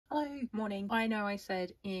Hello, morning. I know I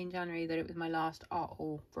said in January that it was my last art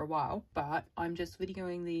haul for a while, but I'm just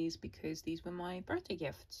videoing these because these were my birthday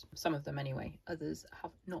gifts. Some of them anyway, others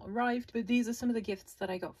have not arrived, but these are some of the gifts that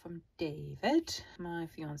I got from David, my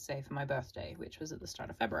fiance, for my birthday, which was at the start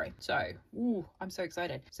of February. So, I'm so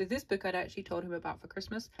excited. So this book I'd actually told him about for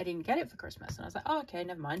Christmas. I didn't get it for Christmas, and I was like, oh, okay,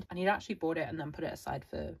 never mind. And he'd actually bought it and then put it aside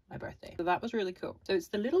for my birthday. So that was really cool. So it's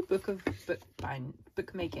the little book of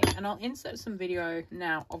bookmaking, and I'll insert some video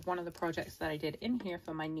now of one of the projects that I did in here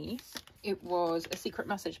for my niece. It was a secret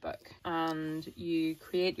message book, and you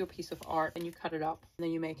create your piece of art and you cut it up and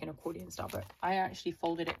then you make an accordion style book. I actually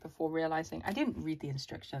folded it before realizing I didn't read the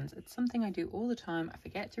instructions. It's something I do all the time. I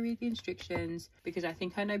forget to read the instructions because I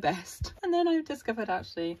think I know best, and then I've discovered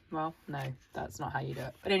actually, well, no, that's not how you do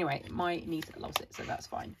it. But anyway, my niece loves it, so that's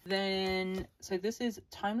fine. Then, so this is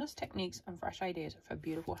Timeless Techniques and Fresh Ideas for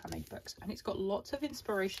Beautiful Handmade Books, and it's got lots of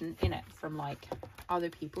inspiration in it from like other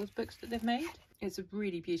people's books that they've made. It's a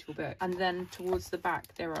really beautiful book. And then towards the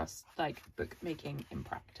back there are like bookmaking in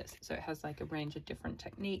practice, so it has like a range of different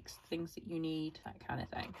techniques, things that you need, that kind of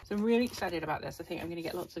thing. So I'm really excited about this. I think I'm going to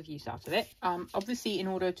get lots of use out of it. Obviously, in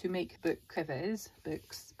order to make book covers,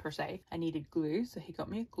 books per se, I needed glue, so he got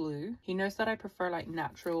me a glue. He knows that I prefer like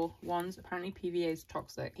natural ones. Apparently PVA is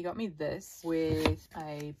toxic. He got me this with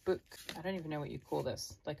a book, I don't even know what you call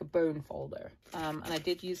this, like a bone folder, and I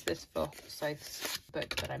did use this for South's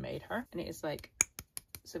book that I made her, and it is like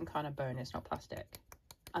some kind of bone, it's not plastic.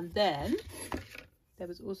 And then there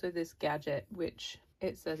was also this gadget, which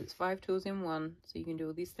it says it's 5 tools in one, so you can do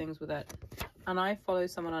all these things with it. And I follow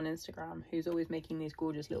someone on Instagram who's always making these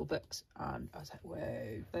gorgeous little books, and I was like,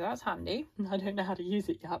 whoa, so that's handy. I don't know how to use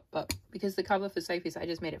it yet, but because the cover for Sophie's, I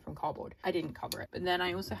just made it from cardboard, I didn't cover it. But then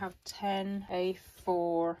I also have 10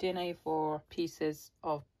 A4 pieces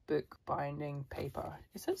of book binding paper.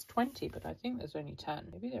 It says 20, but I think there's only 10.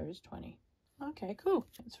 Maybe there is 20. Okay, cool.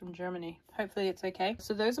 It's from Germany. Hopefully it's okay.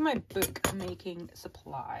 So those are my book making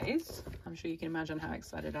supplies. I'm sure you can imagine how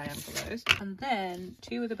excited I am for those. And then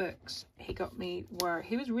 2 of the books he got me were,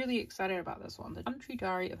 he was really excited about this one, The Country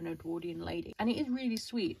Diary of an Edwardian Lady. And it is really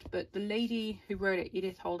sweet, but the lady who wrote it,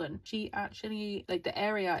 Edith Holden, she actually, like, the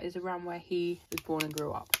area is around where he was born and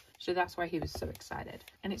grew up. So that's why he was so excited.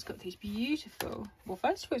 And it's got these beautiful, well,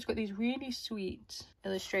 first of all, it's got these really sweet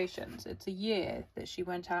illustrations. It's a year that she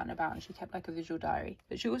went out and about, and she kept like a visual diary,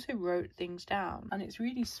 but she also wrote things down, and it's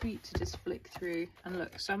really sweet to just flick through and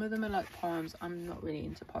look. Some of them are like poems. I'm not really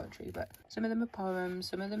into poetry, but some of them are poems,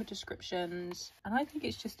 some of them are descriptions, and I think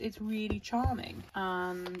it's really charming.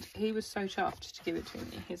 And he was so chuffed to give it to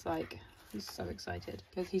me. He's so excited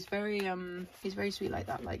because he's very sweet like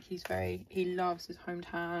that. Like he loves his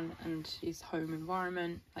hometown and his home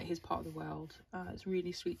environment, like his part of the world. It's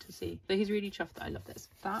really sweet to see. So he's really chuffed that I love this.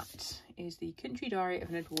 That is The Country Diary of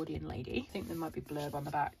an Edwardian Lady. I think there might be blurb on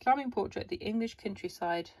the back. Charming portrait, the English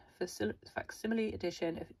countryside facsimile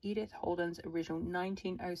edition of Edith Holden's original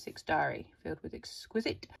 1906 diary, filled with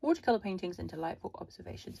exquisite watercolor paintings and delightful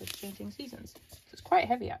observations of changing seasons. So it's quite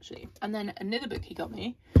heavy actually. And then another book he got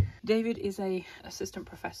me. David is a assistant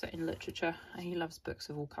professor in literature, and he loves books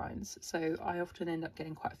of all kinds, so I often end up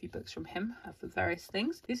getting quite a few books from him for various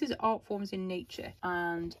things. This is Art Forms in Nature,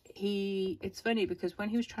 and it's funny because when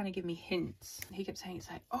he was trying to give me hints, he kept saying,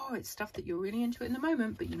 it's like, oh, it's stuff that you're really into in the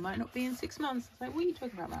moment, but you might not be in 6 months. I was like, what are you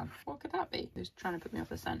talking about, man? What could that be? He was trying to put me off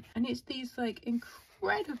the scent. And it's these like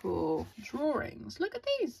incredible drawings. Look at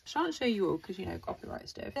these. I shan't show you all because, you know, copyright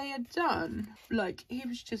stuff. They are done like, he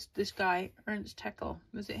was just this guy, Ernst Haeckel.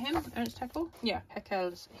 Was it him? Ernst Haeckel? Yeah,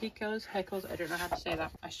 Haeckels, I don't know how to say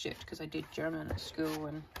that. I should, because I did German at school,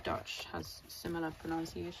 and Dutch has similar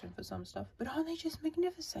pronunciation for some stuff. But aren't they just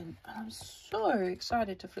magnificent? And I'm so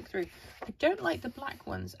excited to flick through. I don't like the black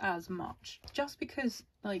ones as much, just because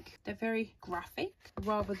like they're very graphic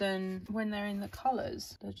rather than when they're in the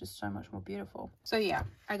colors. They're just so much more beautiful. So yeah,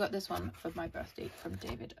 I got this one for my birthday from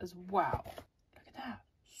David as well. Look at that.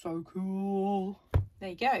 So cool. There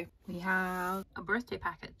you go. We have a birthday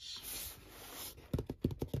package.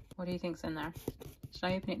 What do you think's in there? Should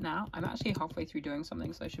I open it now? I'm actually halfway through doing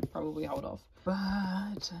something, so I should probably hold off. But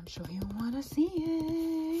I'm sure you'll want to see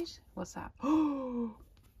it. What's that? Oh,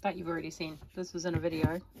 that you've already seen. This was in a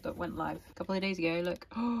video that went live a couple of days ago. Look.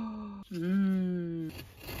 Oh,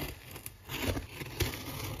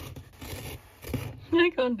 I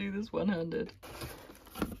can't do this one-handed.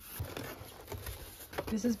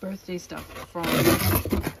 This is birthday stuff from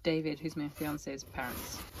David, who's my fiance's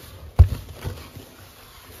parents.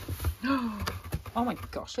 Oh my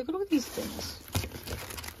gosh, look at all these things.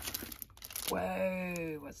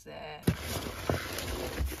 Whoa, what's that?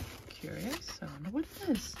 Curious, I wonder what it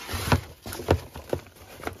is.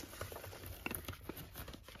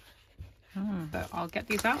 but I'll get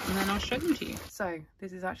these out and then I'll show them to you. So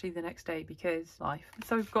this is actually the next day because life.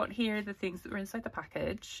 So we've got here the things that were inside the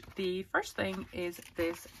package. The first thing is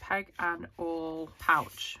this Peg and All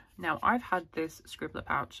pouch. Now, I've had this scribbler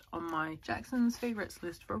pouch on my Jackson's favourites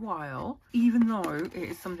list for a while, even though it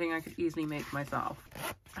is something I could easily make myself.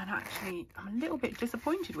 And actually, I'm a little bit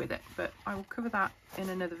disappointed with it, but I will cover that in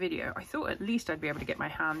another video. I thought at least I'd be able to get my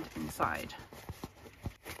hand inside.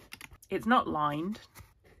 It's not lined.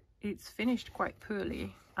 It's finished quite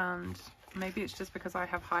poorly, and maybe it's just because I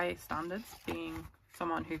have high standards, being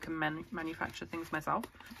someone who can manufacture things myself.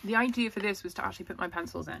 The idea for this was to actually put my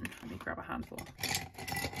pencils in. Let me grab a handful.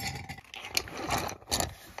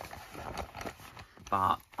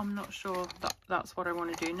 But I'm not sure that that's what I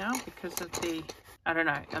want to do now because of the, I don't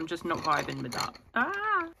know, I'm just not vibing with that.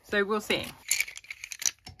 So we'll see.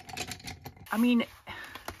 I mean,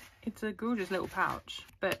 it's a gorgeous little pouch,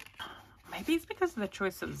 but maybe it's because of the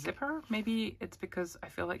choice of zipper. Maybe it's because I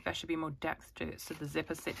feel like there should be more depth to it so the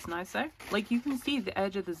zipper sits nicer. Like you can see the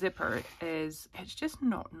edge of the zipper it's just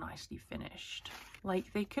not nicely finished. Like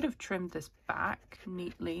they could have trimmed this back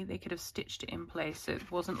neatly. They could have stitched it in place so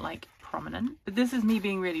it wasn't like prominent. But this is me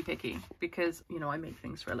being really picky because, you know, I make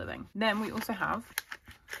things for a living. Then we also have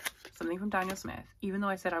something from Daniel Smith. Even though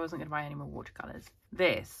I said I wasn't going to buy any more watercolors,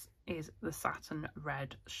 this is the Satin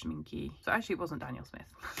Red Schminky. So actually it wasn't Daniel Smith.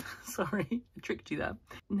 Sorry, I tricked you there.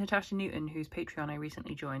 Natasha Newton, whose Patreon I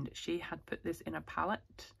recently joined, she had put this in a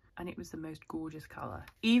palette and it was the most gorgeous colour.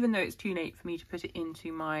 Even though it's too late for me to put it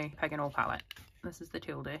into my Peg and All palette. This is the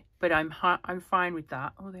Tilde, but I'm fine with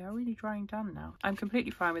that. Oh, they are really drying down now. I'm completely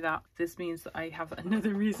fine with that. This means that I have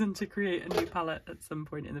another reason to create a new palette at some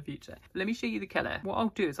point in the future. Let me show you the colour. What I'll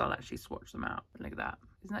do is I'll actually swatch them out. Look at that.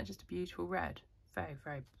 Isn't that just a beautiful red? Very,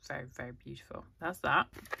 very, very, very beautiful. That's that.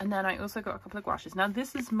 And then I also got a couple of gouaches. Now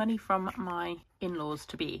this is money from my in-laws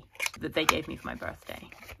to be that they gave me for my birthday.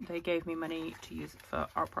 They gave me money to use for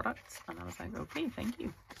art products and I was like, okay, thank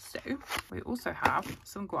you. So we also have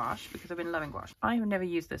some gouache because I've been loving gouache. I have never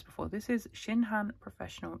used this before. This is Shinhan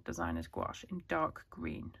Professional Designers Gouache in dark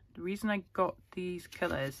green. The reason I got these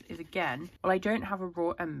colours is, again, well, I don't have a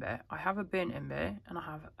raw umber. I have a burnt umber and I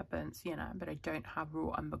have a burnt sienna, but I don't have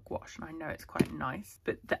raw umber gouache, and I know it's quite nice.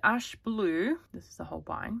 But the ash blue, this is the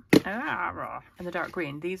Holbein, and the dark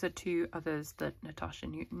green, these are two others that Natasha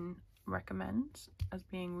Newton recommends as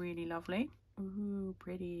being really lovely. Ooh,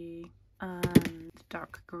 pretty. And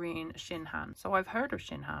dark green Shinhan. So I've heard of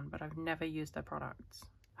Shinhan, but I've never used their products.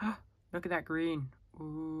 Look at that green.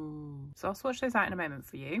 Ooh. So I'll swatch those out in a moment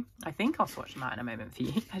for you. I think I'll swatch them out in a moment for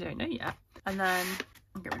you. I don't know yet. And then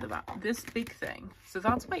I'll get rid of that. This big thing. So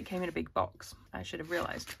that's why it came in a big box. I should have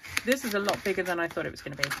realised. This is a lot bigger than I thought it was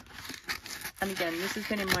going to be. And again, this has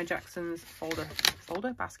been in my Jackson's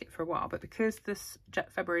folder basket for a while, but because this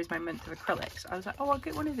February is my month of acrylics, I was like, oh, I'll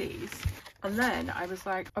get one of these. And then I was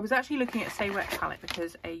like, I was actually looking at Stay Wet palette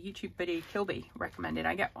because a YouTube buddy, Kilby, recommended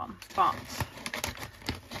I get one. But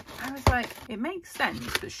I was like, it makes sense,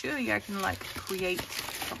 but surely I can like create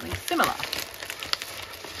something similar.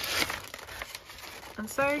 And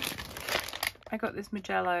so I got this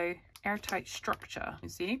Magello airtight structure. You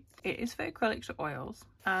see, it is for acrylics or oils,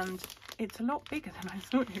 and it's a lot bigger than I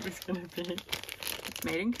thought it was going to be. It's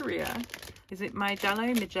made in Korea. Is it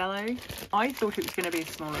Magello? I thought it was going to be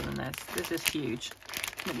smaller than this. This is huge.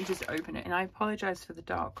 Let me just open it. And I apologize for the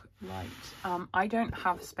dark light. I don't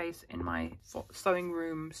have space in my sewing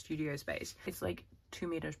room studio space. It's like 2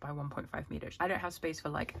 meters by 1.5 meters. I don't have space for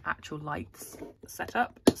like actual lights set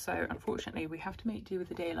up. So unfortunately we have to make do with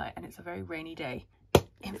the daylight, and it's a very rainy day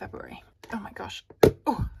in February. Oh my gosh.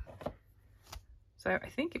 Oh. So I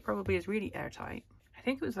think it probably is really airtight. I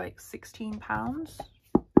think it was like £16.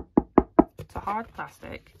 It's a hard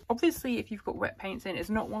plastic. Obviously, if you've got wet paints in, it's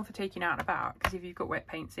not one for taking out and about, because if you've got wet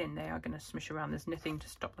paints in, they are going to smush around. There's nothing to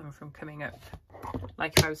stop them from coming up.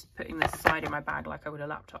 Like if I was putting this aside in my bag like I would a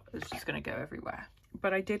laptop, it's just going to go everywhere.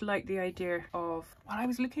 But I did like the idea of, when I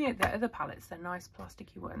was looking at their other palettes, they're nice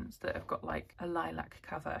plasticky ones that have got like a lilac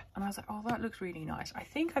cover, and I was like, oh, that looks really nice. I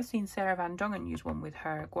think I've seen Sarah Van Dongen use one with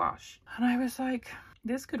her gouache, and I was like,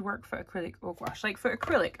 this could work for acrylic or gouache. Like for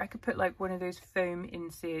acrylic, I could put like one of those foam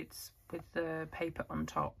inserts with the paper on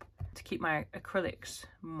top to keep my acrylics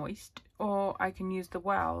moist, or I can use the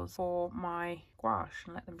wells for my gouache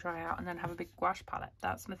and let them dry out and then have a big gouache palette.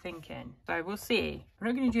 That's my thinking. So we'll see. I'm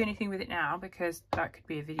not going to do anything with it now because that could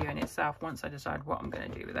be a video in itself once I decide what I'm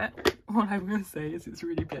going to do with it. All I'm going to say is it's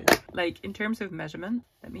really big. Like in terms of measurement,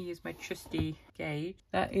 let me use my trusty gauge.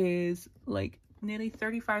 That is like nearly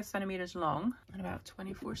 35 centimeters long and about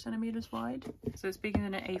 24 centimeters wide. So it's bigger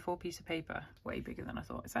than an A4 piece of paper, way bigger than I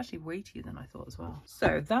thought. It's actually weightier than I thought as well.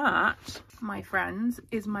 So that, my friends,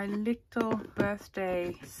 is my little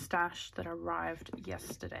birthday stash that arrived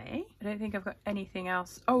yesterday. I don't think I've got anything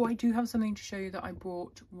else. Oh, I do have something to show you that I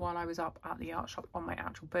bought while I was up at the art shop on my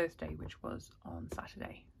actual birthday, which was on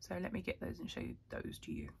Saturday. So let me get those and show you those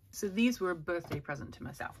to you. So these were a birthday present to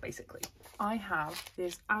myself, basically. I have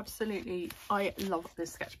this absolutely, I love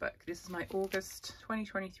this sketchbook. This is my August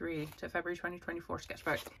 2023 to February 2024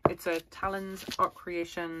 sketchbook. It's a Talens Art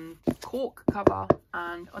Creation cork cover,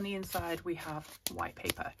 and on the inside we have white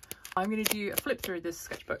paper. I'm going to do a flip through this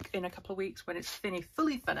sketchbook in a couple of weeks when it's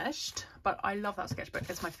fully finished, but I love that sketchbook.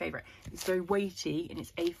 It's my favourite. It's very weighty in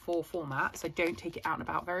its A4 format, so I don't take it out and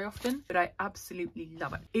about very often, but I absolutely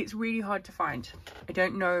love it. It's really hard to find. I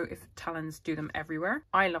don't know if Talens do them everywhere.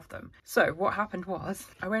 I love them. So what happened was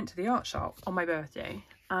I went to the art shop on my birthday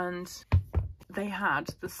and they had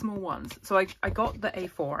the small ones. So I got the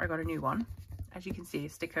A4, I got a new one. As you can see,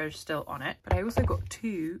 stickers still on it, but I also got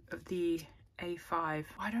two of the A5.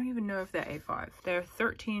 I don't even know if they're A5. They're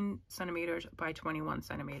 13 centimeters by 21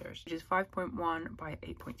 centimeters, which is 5.1 by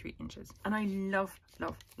 8.3 inches. And I love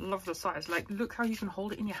the size. Like, look how you can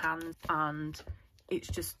hold it in your hand, and it's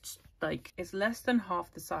just like, it's less than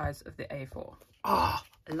half the size of the A4. Oh,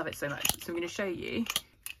 I love it so much. So I'm going to show you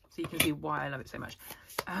so you can see why I love it so much.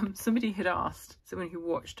 Somebody had asked, someone who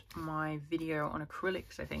watched my video on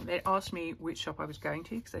acrylics, I think, they asked me which shop I was going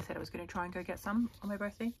to, because I said I was going to try and go get some on my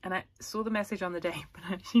birthday. And I saw the message on the day, but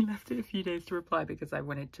I actually left it a few days to reply because I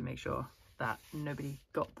wanted to make sure that nobody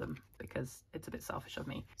got them, because it's a bit selfish of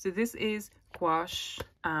me. So this is gouache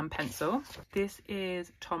and pencil. This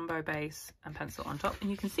is Tombow base and pencil on top. And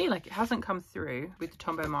you can see, like, it hasn't come through with the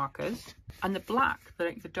Tombow markers. And the black,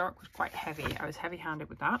 the dark was quite heavy. I was heavy-handed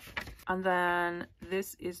with that. And then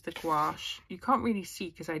this is the gouache. You can't really see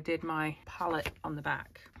because I did my palette on the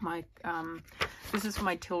back. My this is for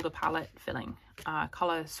my Tilda palette filling,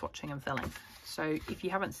 color swatching and filling. So if you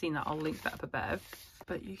haven't seen that, I'll link that up above.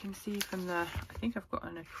 But you can see from the, I think I've got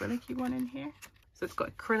an acrylic one in here. So it's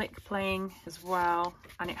got acrylic playing as well,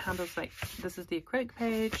 and it handles, like, this is the acrylic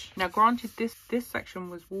page. Now granted, this section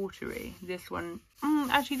was watery. This one,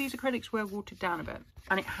 actually these acrylics were watered down a bit,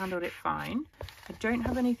 and it handled it fine. I don't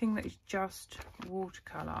have anything that is just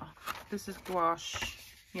watercolor. This is gouache.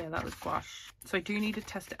 Yeah, that was gouache. So I do need to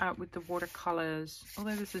test it out with the watercolors.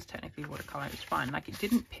 Although this is technically watercolor, it's fine. Like, it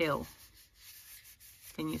didn't peel.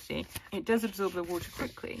 Can you see? It does absorb the water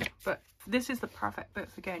quickly, but this is the perfect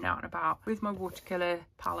bit for going out and about with my watercolor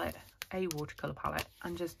palette,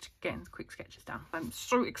 and just getting quick sketches down. I'm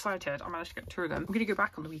so excited. I managed to get 2 of them. I'm gonna go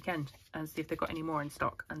back on the weekend and see if they've got any more in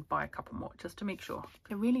stock and buy a couple more just to make sure.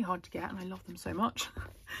 They're really hard to get and I love them so much.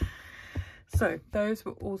 So those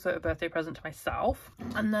were also a birthday present to myself.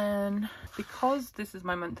 And then, because this is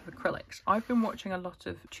my month of acrylics, I've been watching a lot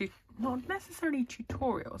of not necessarily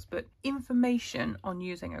tutorials, but information on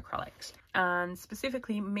using acrylics, and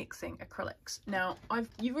specifically mixing acrylics. Now,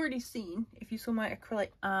 you've already seen, if you saw my acrylic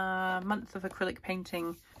month of acrylic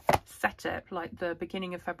painting setup, like the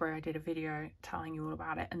beginning of February, I did a video telling you all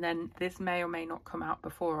about it, and then this may or may not come out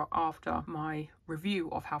before or after my review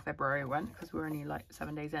of how February went, because we're only like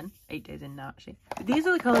 7 days in, 8 days in now actually. But these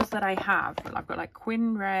are the colors that I have. I've got like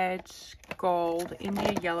Quin Red, Gold,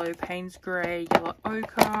 India Yellow, Payne's Grey, Yellow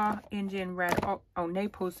Ochre, Indian Red, oh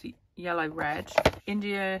Naples Yellow Red,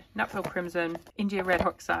 India Naphtha Crimson, India Red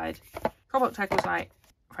Oxide, Cobalt Turquoise Light,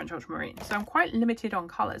 French Ultramarine. So I'm quite limited on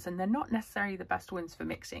colours, and they're not necessarily the best ones for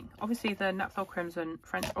mixing. Obviously the Naphtha Crimson,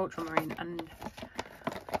 French Ultramarine and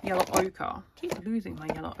Yellow Ochre. I keep losing my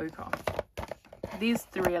Yellow Ochre. These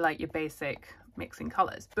 3 are like your basic mixing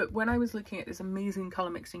colours. But when I was looking at this amazing colour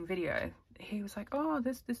mixing video, he was like, oh,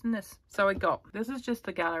 this and this. So I got, this is just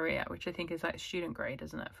the Galleria, which I think is like student grade,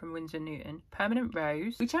 isn't it, from Winsor Newton. Permanent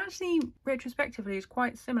Rose, which actually retrospectively is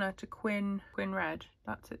quite similar to Quin Red.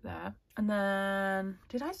 That's it there. And then,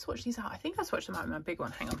 did I swatch these out? I think I swatched them out in my big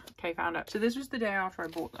one. Hang on. Okay, found it. So this was the day after I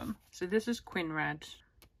bought them. So this is Quin Red,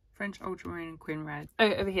 French Ultramarine and Quin Red. Oh,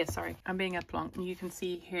 over here, sorry. I'm being a plonk. And you can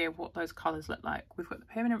see here what those colours look like. We've got the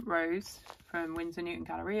Permanent Rose from Winsor Newton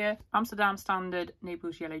Galleria, Amsterdam Standard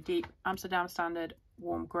Naples Yellow Deep, Amsterdam Standard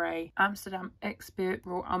Warm Grey, Amsterdam Expert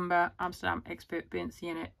Raw Umber, Amsterdam Expert Burnt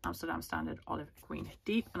Sienna, Amsterdam Standard Olive Green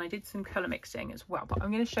Deep. And I did some colour mixing as well, but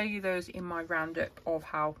I'm going to show you those in my roundup of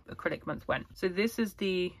how acrylic month went. So this is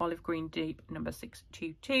the Olive Green Deep number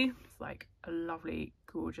 622. It's like a lovely,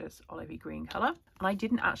 gorgeous olivey green colour. And I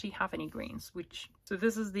didn't actually have any greens, so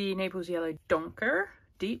this is the Naples Yellow Donker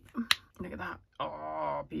Deep, Look at that.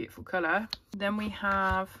 Oh, beautiful colour. Then we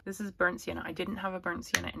have, this is burnt sienna. I didn't have a burnt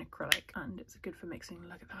sienna in acrylic, and it's good for mixing.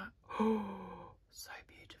 Look at that. Oh, so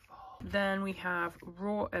beautiful. Then we have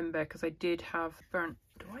raw umber, because I did have burnt,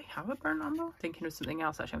 do I have a burnt umber? I'm thinking of something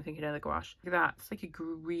else actually. I'm thinking of the gouache. Look at that. It's like a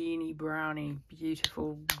greeny, browny,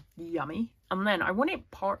 beautiful, yummy. And then I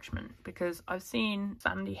wanted parchment, because I've seen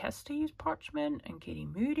Sandy Hester use parchment and Katie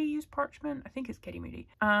Moody use parchment. I think it's Katie Moody.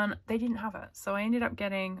 And they didn't have it. So I ended up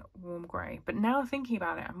getting warm grey. But now thinking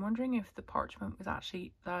about it, I'm wondering if the parchment was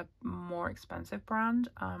actually the more expensive brand,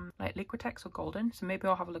 like Liquitex or Golden. So maybe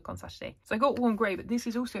I'll have a look on Saturday. So I got warm grey, but this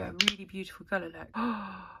is also a really beautiful colour. Look.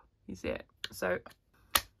 Oh, you see it? So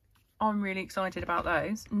I'm really excited about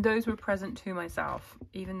those. And those were a present to myself,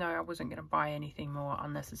 even though I wasn't going to buy anything more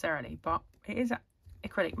unnecessarily. But it is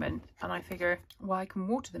acrylic mint, and I figure, well, I can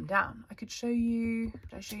water them down. I could show you,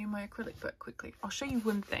 should I show you my acrylic book quickly? I'll show you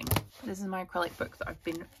one thing. This is my acrylic book that I've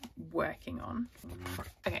been working on.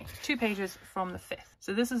 Okay, 2 pages from the 5th.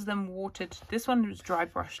 So this is them watered. This one was dry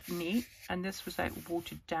brushed neat, and this was like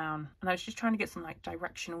watered down. And I was just trying to get some like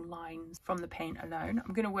directional lines from the paint alone.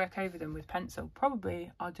 I'm going to work over them with pencil.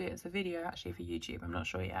 Probably I'll do it as a video actually for YouTube. I'm not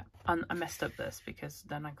sure yet. And I messed up this because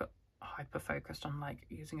then I got hyper focused on like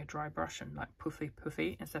using a dry brush and like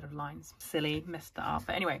puffy instead of lines. Silly, messed that up.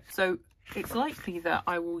 But anyway, so it's likely that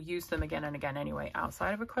I will use them again and again anyway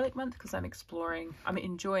outside of acrylic month, because I'm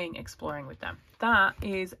enjoying exploring with them. That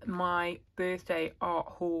is my birthday art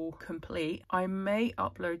haul complete. I may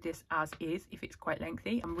upload this as is if it's quite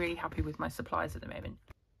lengthy. I'm really happy with my supplies at the moment.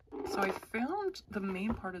 So I filmed the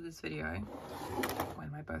main part of this video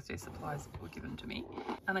when my birthday supplies were given to me,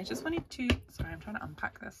 and I just wanted to, sorry, I'm trying to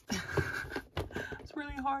unpack this. It's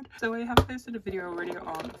really hard. So I have posted a video already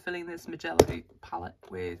on filling this Magello palette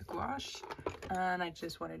with gouache, and I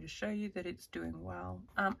just wanted to show you that it's doing well.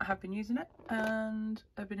 I have been using it and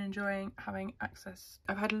I've been enjoying having access.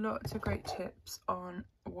 I've had lots of great tips on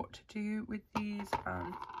what to do with these,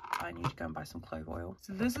 and I need to go and buy some clove oil.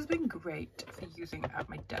 So this has been great for using at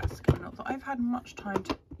my desk, and not that I've had much time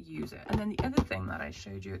to use it. And then the other thing that I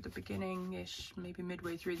showed you at the beginning-ish, maybe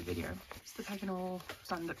midway through the video, is the Paganol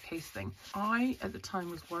stand-up case thing. I at the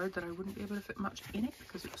time was worried that I wouldn't be able to fit much in it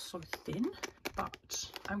because it was so thin,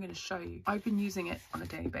 but I'm going to show you. I've been using it on a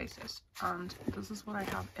daily basis, and this is what I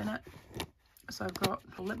have in it. So I've got,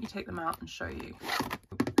 well, let me take them out and show you.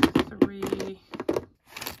 3,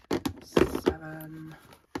 7,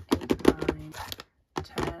 8, 9,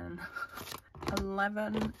 10,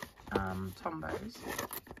 11 Tombos,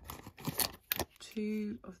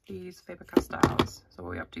 2 of these Faber-Castells, so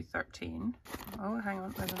we're up to 13. Oh, hang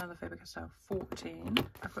on, there's another Faber-Castell, 14.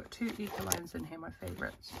 I've got 2 Ecolines in here, my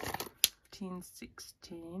favourites. 15,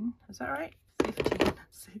 16, is that right? 15,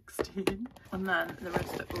 16, and then the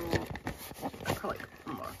rest are all acrylic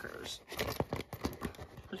markers.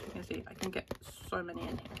 As you can see, I can get so many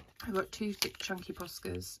in here. I've got 2 thick chunky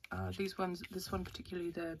Poscas. These ones, this one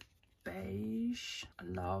particularly, the beige, I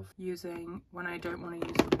love using when I don't want to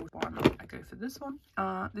use the water one. I go for this one.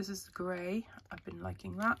 This is the grey. I've been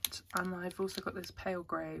liking that, and I've also got this pale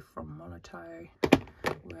grey from Molotow.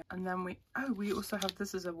 And then we also have,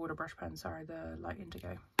 this is a water brush pen, sorry, the light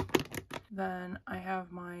indigo. Then I have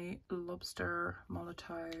my Lobster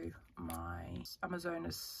Molotow, my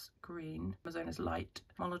Amazonas green, Amazonas light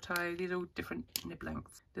Molotow. These are all different nib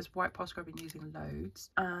lengths. This white Posca I've been using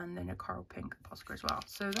loads, and then a coral pink Posca as well.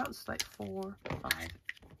 So that's like 4, 5,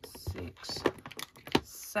 6,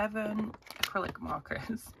 7 acrylic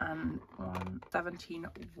markers and 17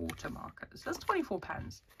 water markers. That's 24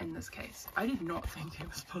 pens in this case. I did not think it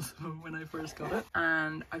was possible when I first got it,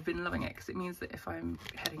 and I've been loving it because it means that if I'm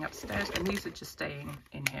heading upstairs, and these are just staying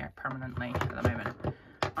in here permanently at the moment,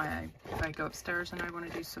 if I go upstairs and I want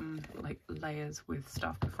to do some like layers with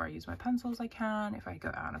stuff before I use my pencils, I can. If I go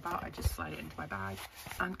out and about, I just slide it into my bag.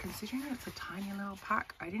 And considering it's a tiny little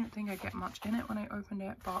pack, I didn't think I'd get much in it when I opened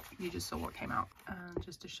it, but you just saw what came out. And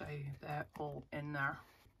just to show you, they're all in there.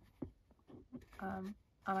 And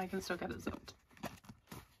I can still get it zipped.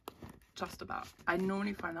 Just about. I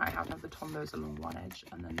normally find that I have to have the Tombos along one edge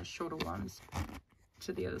and then the shorter ones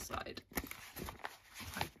to the other side.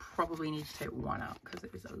 I probably need to take one out because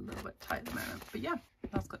it is a little bit tight at the moment. But yeah,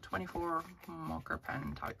 that's got 24 marker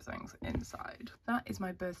pen type things inside. That is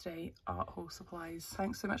my birthday art haul supplies.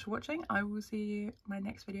 Thanks so much for watching. I will see you. My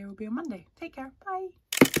next video will be on Monday. Take care. Bye.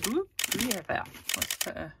 Ooh, yeah, there. Let's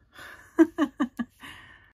put a